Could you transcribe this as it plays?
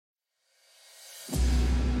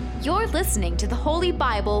You're listening to the Holy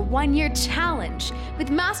Bible 1-Year Challenge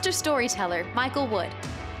with Master Storyteller Michael Wood,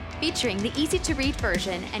 featuring the easy-to-read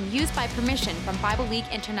version and used by permission from Bible League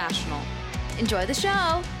International. Enjoy the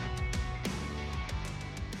show!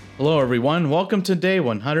 Hello everyone, welcome to day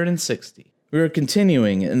 160. We are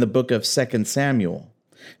continuing in the book of 2 Samuel.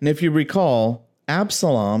 And if you recall,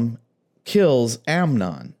 Absalom kills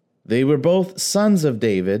Amnon. They were both sons of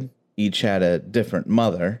David, each had a different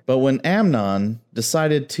mother. But when Amnon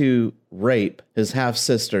decided to rape his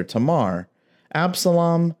half-sister Tamar,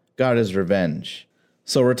 Absalom got his revenge.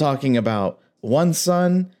 So we're talking about one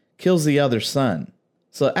son kills the other son.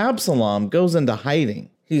 So Absalom goes into hiding.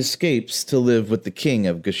 He escapes to live with the king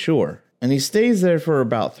of Geshur, and he stays there for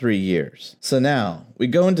about 3 years. So now, we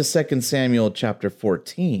go into 2 Samuel chapter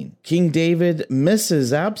 14. King David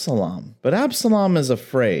misses Absalom, but Absalom is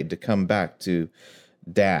afraid to come back to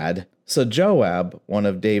Dad. So Joab, one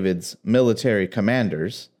of David's military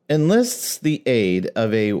commanders, enlists the aid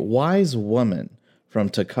of a wise woman from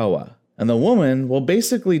Tekoa. And the woman will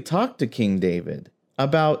basically talk to King David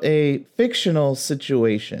about a fictional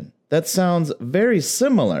situation that sounds very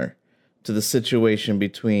similar to the situation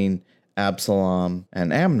between Absalom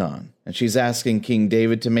and Amnon. And she's asking King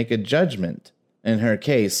David to make a judgment in her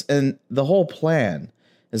case. And the whole plan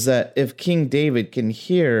is that if King David can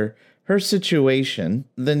hear her situation,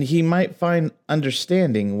 then he might find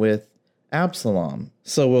understanding with Absalom.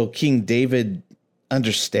 So will King David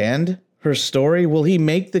understand her story? Will he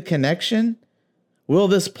make the connection? Will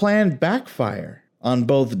this plan backfire on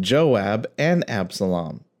both Joab and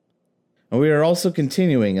Absalom? And we are also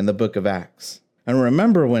continuing in the book of Acts. And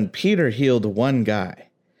remember when Peter healed one guy,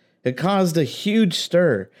 it caused a huge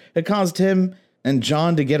stir. It caused him and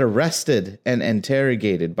John to get arrested and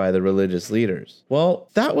interrogated by the religious leaders. Well,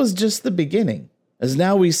 that was just the beginning, as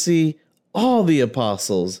now we see all the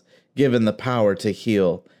apostles given the power to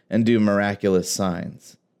heal and do miraculous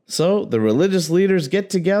signs. So the religious leaders get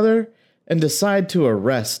together and decide to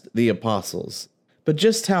arrest the apostles. But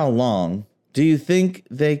just how long do you think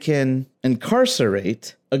they can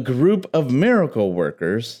incarcerate a group of miracle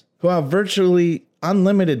workers who have virtually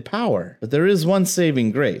unlimited power? But there is one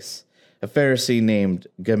saving grace. A Pharisee named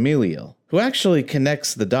Gamaliel, who actually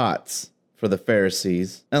connects the dots for the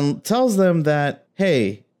Pharisees and tells them that,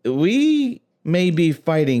 hey, we may be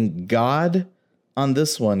fighting God on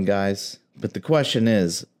this one, guys. But the question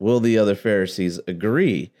is, will the other Pharisees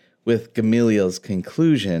agree with Gamaliel's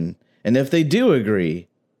conclusion? And if they do agree,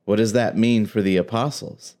 what does that mean for the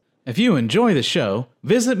apostles? If you enjoy the show,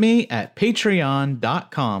 visit me at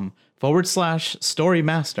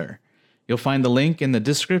patreon.com/storymaster. You'll find the link in the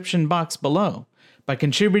description box below. By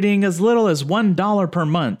contributing as little as $1 per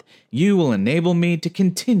month, you will enable me to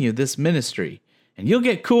continue this ministry, and you'll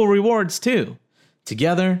get cool rewards too.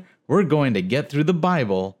 Together, we're going to get through the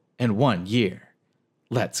Bible in 1 year.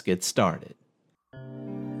 Let's get started. 2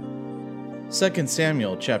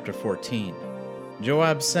 Samuel chapter 14.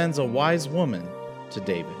 Joab sends a wise woman to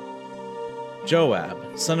David.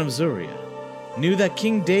 Joab, son of Zeruiah, knew that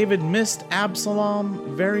King David missed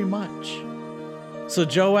Absalom very much. So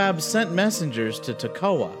Joab sent messengers to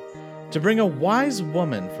Tekoa to bring a wise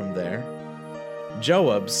woman from there.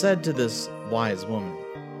 Joab said to this wise woman,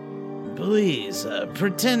 "Please,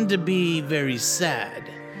 pretend to be very sad.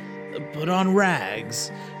 Put on rags.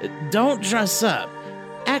 Don't dress up.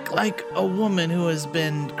 Act like a woman who has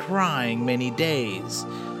been crying many days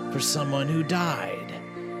for someone who died.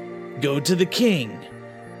 Go to the king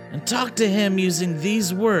and talk to him using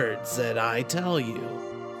these words that I tell you."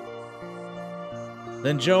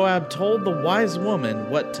 Then Joab told the wise woman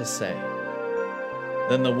what to say.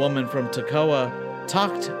 Then the woman from Tekoa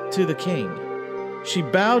talked to the king. She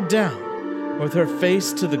bowed down with her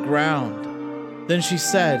face to the ground. Then she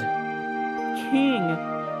said, "King,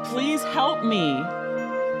 please help me."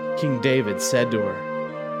 King David said to her,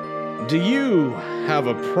 "Do you have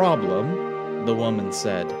a problem?" The woman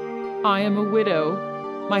said, "I am a widow.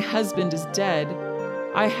 My husband is dead.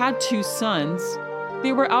 I had 2 sons.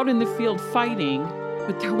 They were out in the field fighting,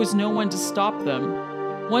 but there was no one to stop them.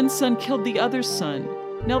 One son killed the other son.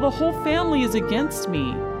 Now the whole family is against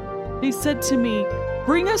me. They said to me,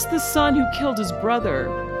 'Bring us the son who killed his brother.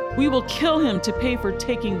 We will kill him to pay for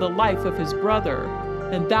taking the life of his brother,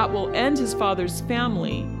 and that will end his father's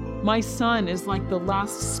family. My son is like the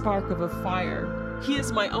last spark of a fire. He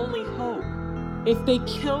is my only hope. If they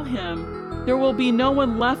kill him, there will be no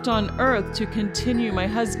one left on earth to continue my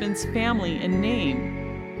husband's family and name.'"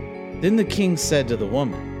 Then the king said to the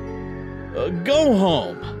woman, "Go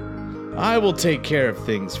home. I will take care of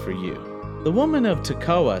things for you." The woman of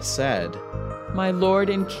Tekoa said, "My lord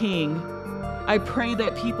and king, I pray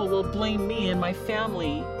that people will blame me and my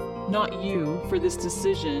family. not you, for this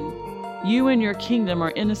decision. You and your kingdom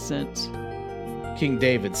are innocent." King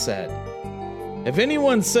David said, "If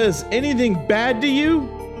anyone says anything bad to you,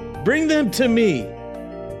 bring them to me.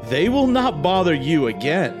 They will not bother you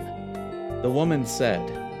again." The woman said,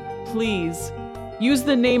 "Please, use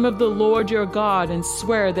the name of the Lord your God and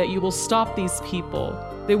swear that you will stop these people.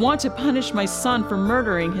 They want to punish my son for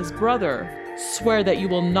murdering his brother. Swear that you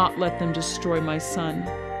will not let them destroy my son."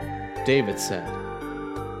 David said,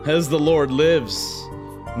 "As the Lord lives,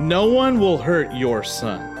 no one will hurt your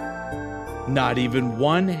son. Not even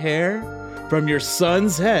one hair from your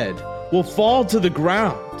son's head will fall to the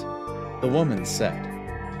ground." The woman said,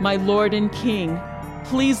 "My lord and king,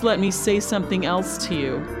 please let me say something else to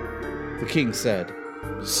you." The king said,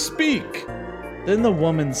 "Speak." Then the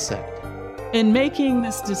woman said, "In making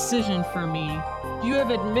this decision for me, you have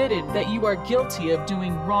admitted that you are guilty of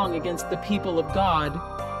doing wrong against the people of God.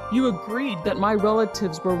 You agreed that my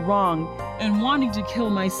relatives were wrong in wanting to kill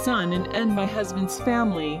my son and end my husband's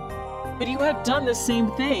family. But you have done the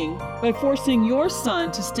same thing by forcing your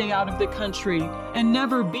son to stay out of the country and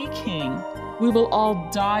never be king. We will all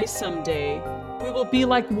die someday. We will be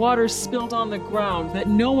like water spilled on the ground that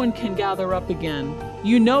no one can gather up again.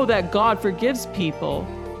 You know that God forgives people.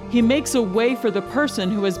 He makes a way for the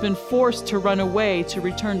person who has been forced to run away to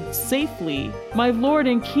return safely. My Lord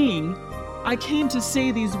and King, I came to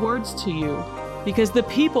say these words to you because the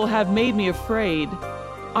people have made me afraid.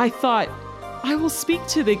 I thought, I will speak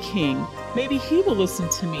to the king. Maybe he will listen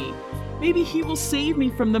to me. Maybe he will save me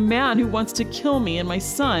from the man who wants to kill me and my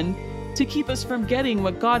son to keep us from getting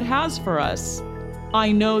what God has for us.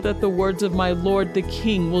 I know that the words of my Lord the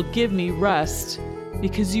King will give me rest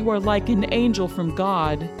because you are like an angel from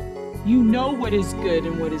God. You know what is good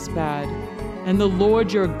and what is bad, and the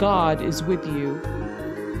Lord your God is with you."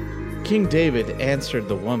 King David answered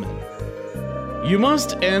the woman, "You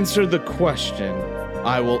must answer the question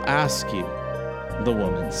I will ask you." The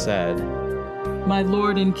woman said, "My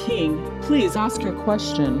Lord and King, please ask your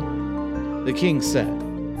question." The king said,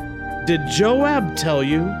 "Did Joab tell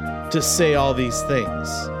you to say all these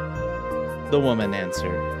things?" The woman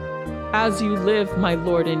answered, "As you live, my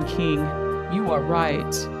Lord and King, you are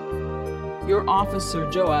right. Your officer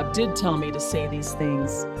Joab did tell me to say these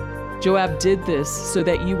things. Joab did this so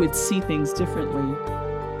that you would see things differently.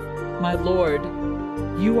 My Lord,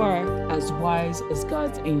 you are as wise as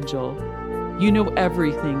God's angel. You know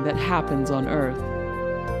everything that happens on earth."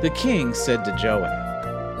 The king said to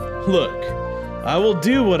Joab, "Look, I will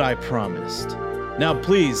do what I promised. Now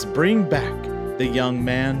please bring back the young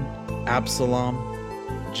man, Absalom."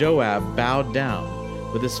 Joab bowed down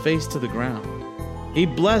with his face to the ground. He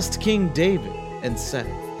blessed King David and said,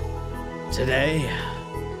 "Today,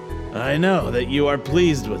 I know that you are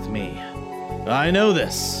pleased with me. I know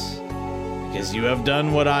this because you have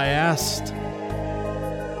done what I asked."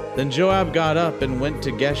 Then Joab got up and went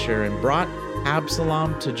to Geshur and brought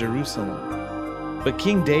Absalom to Jerusalem. But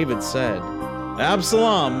King David said,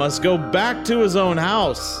 "Absalom must go back to his own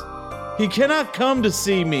house. He cannot come to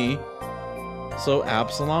see me." So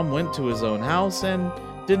Absalom went to his own house and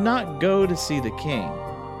did not go to see the king.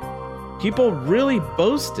 People really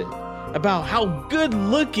boasted about how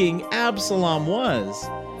good-looking Absalom was.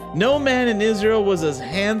 No man in Israel was as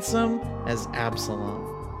handsome as Absalom.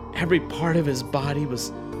 Every part of his body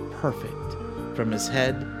was perfect, from his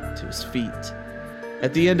head to his feet.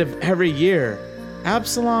 At the end of every year,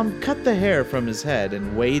 Absalom cut the hair from his head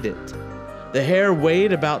and weighed it. The hair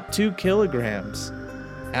weighed about 2 kilograms.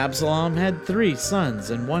 Absalom had 3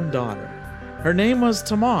 sons and 1 daughter. Her name was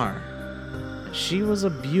Tamar, and she was a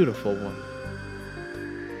beautiful woman.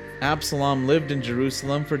 Absalom lived in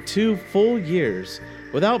Jerusalem for 2 full years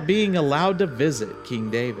without being allowed to visit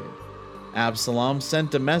King David. Absalom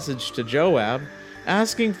sent a message to Joab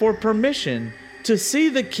asking for permission to see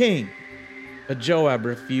the king, but Joab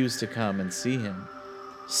refused to come and see him.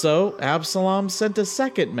 So Absalom sent a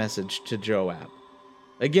second message to Joab.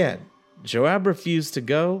 Again, Joab refused to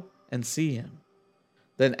go and see him.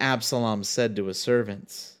 Then Absalom said to his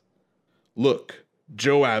servants, "Look,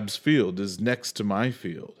 Joab's field is next to my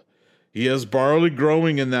field. He has barley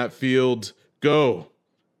growing in that field. Go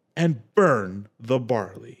and burn the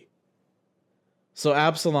barley." So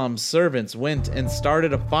Absalom's servants went and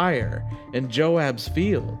started a fire in Joab's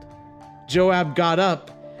field. Joab got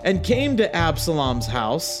up and came to Absalom's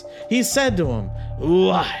house. He said to him,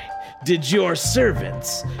 "Why did your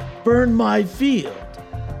servants burn my field?"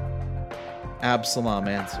 Absalom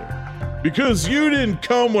answered, "Because you didn't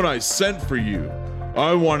come when I sent for you.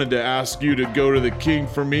 I wanted to ask you to go to the king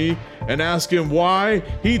for me and ask him why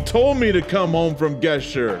he told me to come home from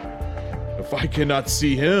Geshur. If I cannot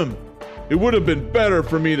see him, It would have been better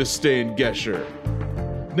for me to stay in Geshur.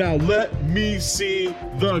 Now let me see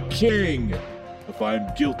the king. If I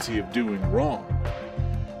am guilty of doing wrong,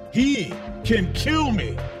 he can kill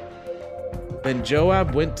me." Then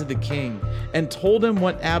Joab went to the king and told him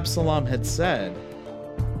what Absalom had said.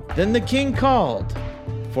 Then the king called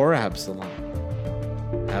for Absalom.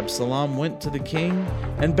 Absalom went to the king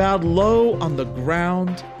and bowed low on the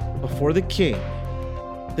ground before the king.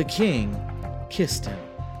 The king kissed him.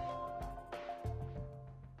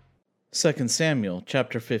 2 Samuel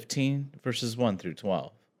chapter 15, verses 1 through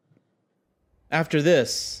 12. After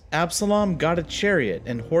this, Absalom got a chariot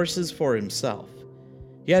and horses for himself.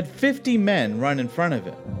 He had 50 men run in front of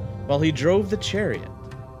him while he drove the chariot.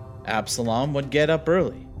 Absalom would get up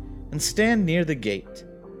early and stand near the gate.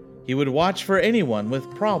 He would watch for anyone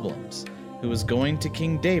with problems who was going to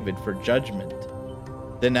King David for judgment.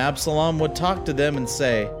 Then Absalom would talk to them and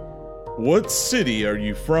say, "What city are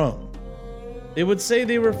you from?" They would say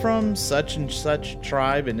they were from such and such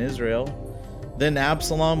tribe in Israel. Then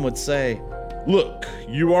Absalom would say, "Look,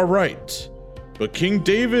 you are right, but King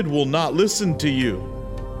David will not listen to you."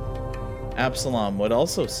 Absalom would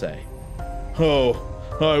also say, "Oh,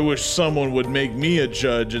 I wish someone would make me a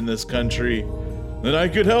judge in this country. Then I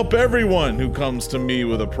could help everyone who comes to me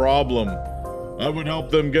with a problem. I would help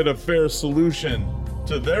them get a fair solution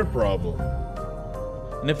to their problem."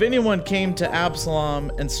 And if anyone came to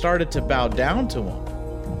Absalom and started to bow down to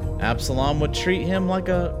him, Absalom would treat him like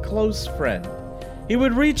a close friend. He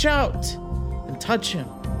would reach out and touch him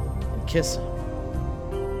and kiss him.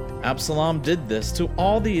 Absalom did this to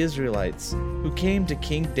all the Israelites who came to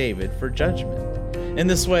King David for judgment. In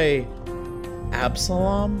this way,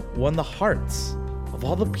 Absalom won the hearts of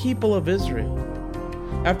all the people of Israel.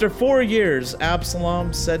 After 4 years,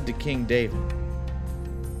 Absalom said to King David,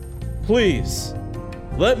 "Please,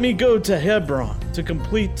 let me go to Hebron to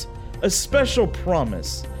complete a special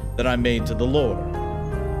promise that I made to the Lord.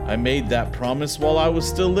 I made that promise while I was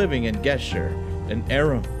still living in Geshur in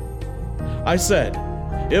Aram. I said,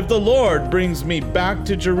 if the Lord brings me back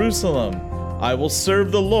to Jerusalem, I will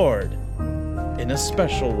serve the Lord in a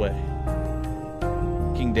special way."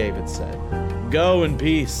 King David said, "Go in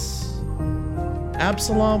peace."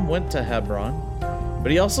 Absalom went to Hebron,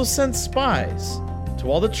 but he also sent spies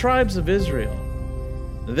to all the tribes of Israel.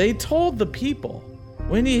 They told the people,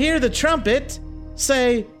 "When you hear the trumpet,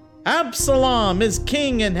 say, 'Absalom is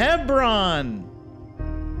king in Hebron.'"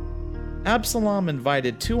 Absalom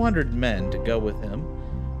invited 200 men to go with him.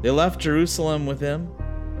 They left Jerusalem with him,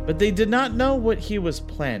 but they did not know what he was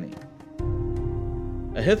planning.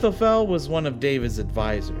 Ahithophel was one of David's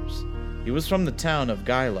advisors. He was from the town of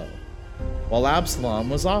Gilo. While Absalom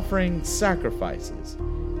was offering sacrifices,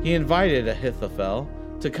 he invited Ahithophel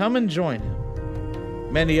to come and join him.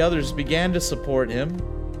 Many others began to support him,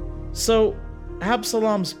 so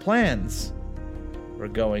Absalom's plans were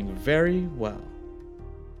going very well.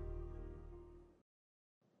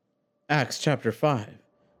 Acts chapter 5,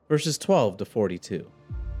 verses 12 to 42.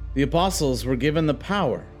 The apostles were given the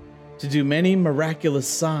power to do many miraculous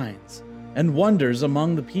signs and wonders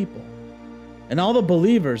among the people, and all the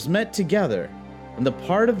believers met together in the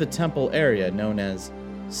part of the temple area known as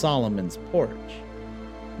Solomon's Porch.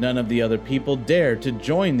 None of the other people dared to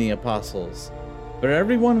join the apostles, but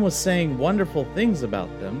everyone was saying wonderful things about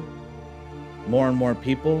them. More and more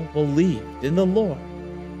people believed in the Lord,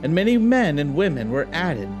 and many men and women were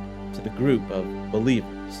added to the group of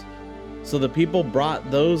believers. So the people brought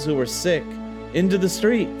those who were sick into the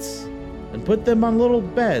streets and put them on little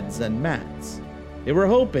beds and mats. They were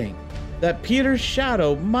hoping that Peter's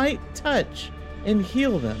shadow might touch and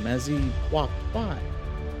heal them as he walked by.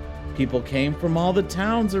 People came from all the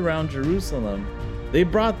towns around Jerusalem. They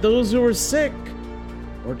brought those who were sick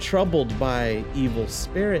or troubled by evil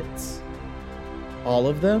spirits. All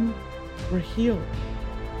of them were healed.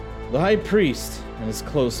 The high priest and his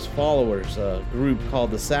close followers, a group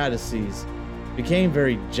called the Sadducees, became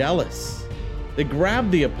very jealous. They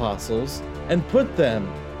grabbed the apostles and put them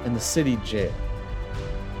in the city jail.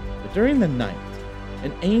 But during the night,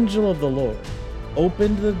 an angel of the Lord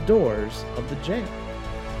opened the doors of the jail.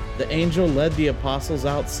 The angel led the apostles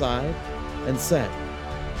outside and said,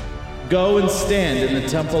 "Go and stand in the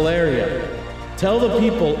temple area. Tell the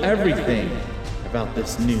people everything about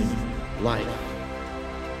this new life."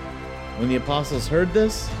 When the apostles heard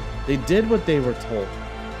this, they did what they were told.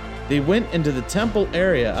 They went into the temple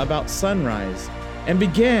area about sunrise and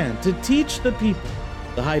began to teach the people.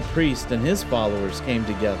 The high priest and his followers came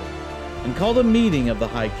together and called a meeting of the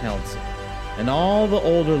high council and all the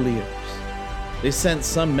older leaders. They sent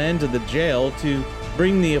some men to the jail to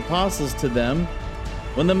bring the apostles to them,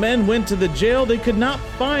 When the men went to the jail, they could not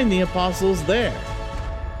find the apostles there.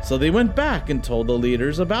 So they went back and told the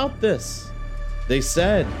leaders about this. They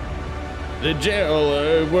said, The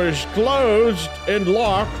jail was closed and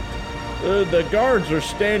locked. The guards are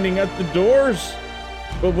standing at the doors.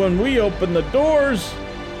 But when we opened the doors,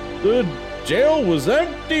 the jail was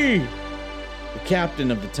empty. The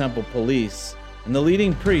captain of the temple police and the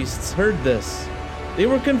leading priests heard this. They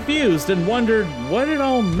were confused and wondered what it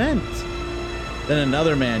all meant. Then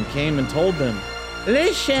another man came and told them,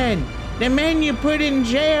 Listen, the men you put in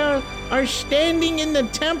jail are standing in the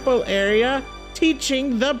temple area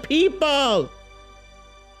teaching the people.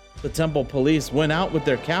 The temple police went out with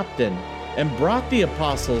their captain and brought the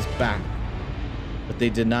apostles back. But they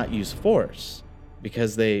did not use force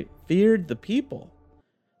because they feared the people.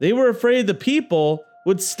 They were afraid the people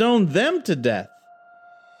would stone them to death.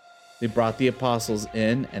 They brought the apostles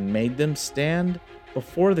in and made them stand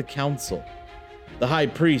before the council. The high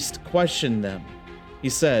priest questioned them. He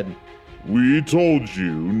said, We told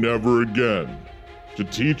you never again to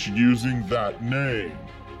teach using that name.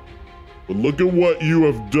 But look at what you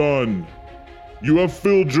have done. You have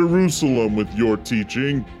filled Jerusalem with your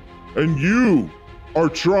teaching, and you are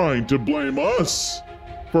trying to blame us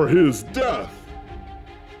for his death.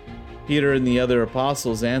 Peter and the other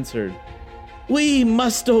apostles answered, We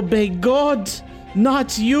must obey God,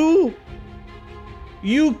 not you.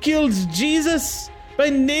 You killed Jesus by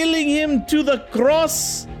nailing him to the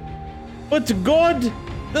cross. But God,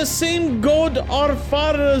 the same God our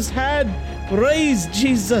fathers had, raised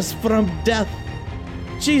Jesus from death.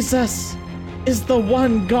 Jesus is the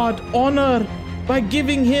one God honored by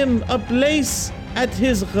giving him a place at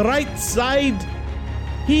his right side.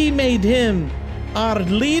 He made him our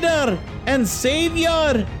leader and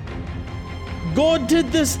savior. God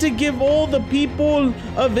did this to give all the people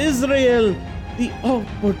of Israel the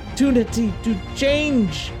opportunity to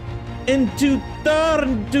change and to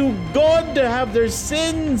turn to God to have their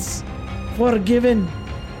sins forgiven.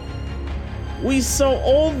 We saw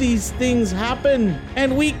all these things happen,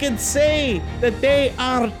 and we could say that they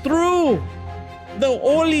are true. The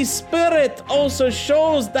Holy Spirit also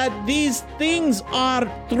shows that these things are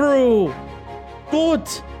true. God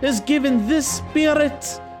has given this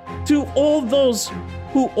Spirit to all those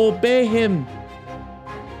who obey him.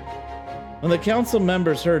 When the council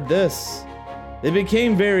members heard this, they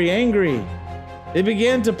became very angry. They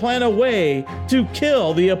began to plan a way to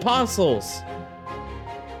kill the apostles.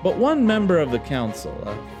 But one member of the council,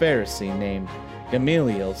 a Pharisee named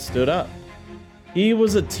Gamaliel, stood up. He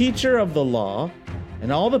was a teacher of the law,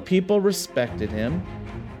 and all the people respected him.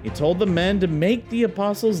 He told the men to make the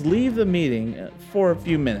apostles leave the meeting for a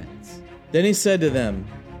few minutes. Then he said to them,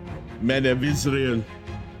 Men of Israel,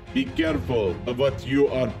 be careful of what you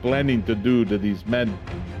are planning to do to these men.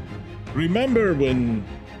 Remember when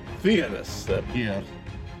Theodas appeared,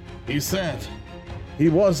 he said he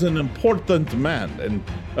was an important man, and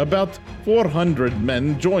about 400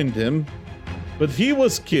 men joined him. But he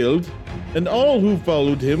was killed, and all who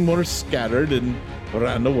followed him were scattered and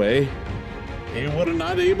ran away. They were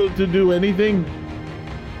not able to do anything.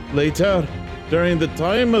 Later, during the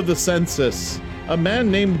time of the census, a man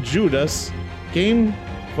named Judas came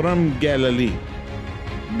from Galilee.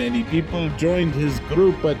 Many people joined his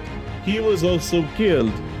group, but he was also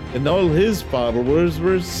killed, and all his followers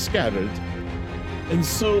were scattered. And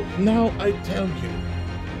so now I tell you,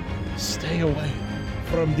 stay away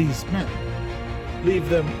from these men. Leave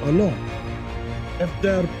them alone. If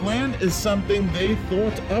their plan is something they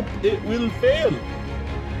thought up, it will fail.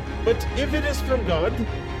 But if it is from God,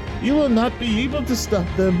 you will not be able to stop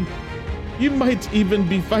them. You might even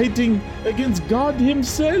be fighting against God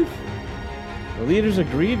himself. The leaders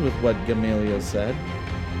agreed with what Gamaliel said.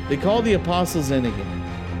 They called the apostles in again.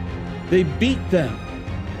 They beat them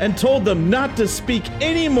and told them not to speak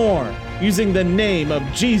anymore using the name of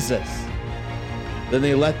Jesus. Then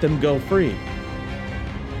they let them go free.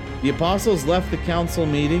 The apostles left the council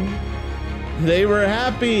meeting. They were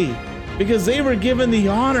happy because they were given the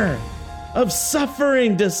honor of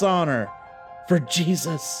suffering dishonor for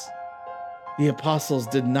Jesus. The apostles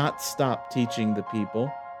did not stop teaching the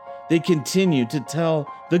people. They continued to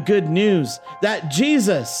tell the good news that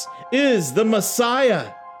Jesus is the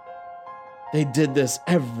Messiah. They did this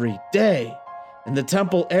every day in the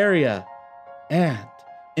temple area and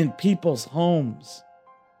in people's homes.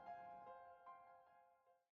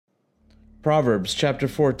 Proverbs chapter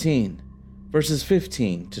 14, verses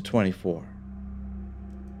 15 to 24.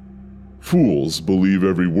 Fools believe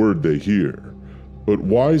every word they hear, but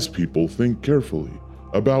wise people think carefully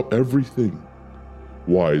about everything.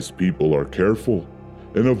 Wise people are careful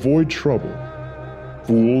and avoid trouble.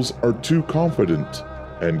 Fools are too confident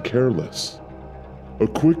and careless. A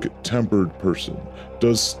quick-tempered person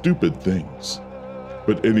does stupid things,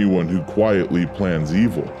 but anyone who quietly plans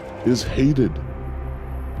evil is hated.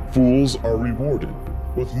 Fools are rewarded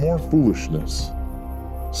with more foolishness.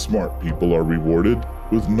 Smart people are rewarded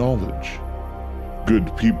with knowledge.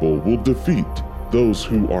 Good people will defeat those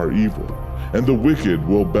who are evil, and the wicked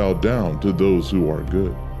will bow down to those who are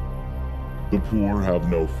good. The poor have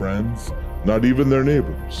no friends, not even their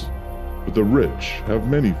neighbors, but the rich have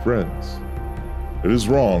many friends. It is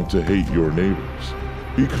wrong to hate your neighbors.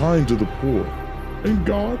 Be kind to the poor, and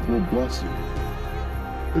God will bless you.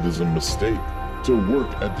 It is a mistake to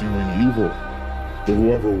work at doing evil, but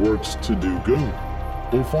whoever works to do good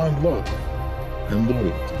will find love and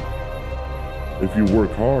loyalty. If you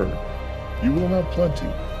work hard, you will have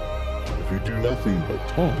plenty. If you do nothing but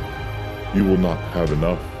talk, you will not have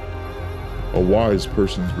enough. A wise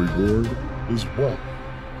person's reward is wealth,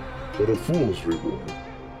 but a fool's reward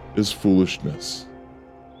is foolishness.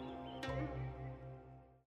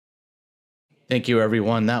 Thank you,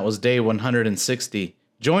 everyone. That was day 160.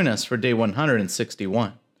 Join us for day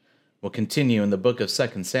 161. We'll continue in the book of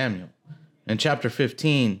 2 Samuel. In chapter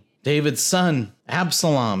 15, David's son,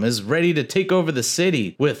 Absalom, is ready to take over the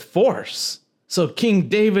city with force. So King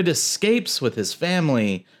David escapes with his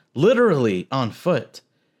family, literally on foot.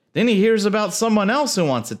 Then he hears about someone else who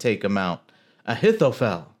wants to take him out,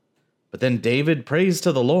 Ahithophel. But then David prays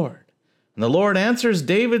to the Lord, and the Lord answers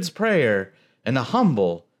David's prayer in a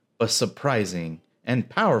humble but surprising and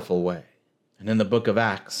powerful way. And in the book of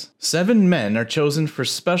Acts, 7 men are chosen for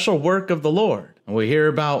special work of the Lord. And we hear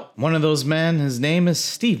about one of those men, his name is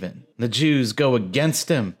Stephen. The Jews go against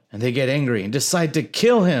him, and they get angry and decide to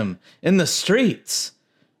kill him in the streets.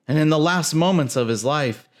 And in the last moments of his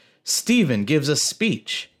life, Stephen gives a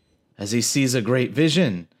speech as he sees a great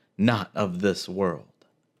vision, not of this world.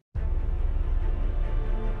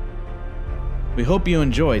 We hope you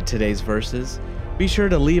enjoyed today's verses. Be sure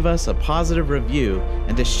to leave us a positive review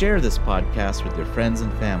and to share this podcast with your friends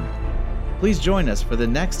and family. Please join us for the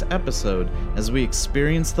next episode as we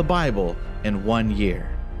experience the Bible in 1 year.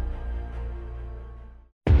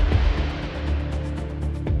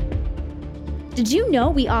 Did you know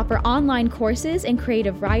we offer online courses in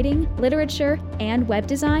creative writing, literature, and web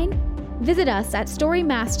design? Visit us at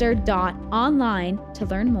storymaster.online to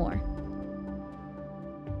learn more.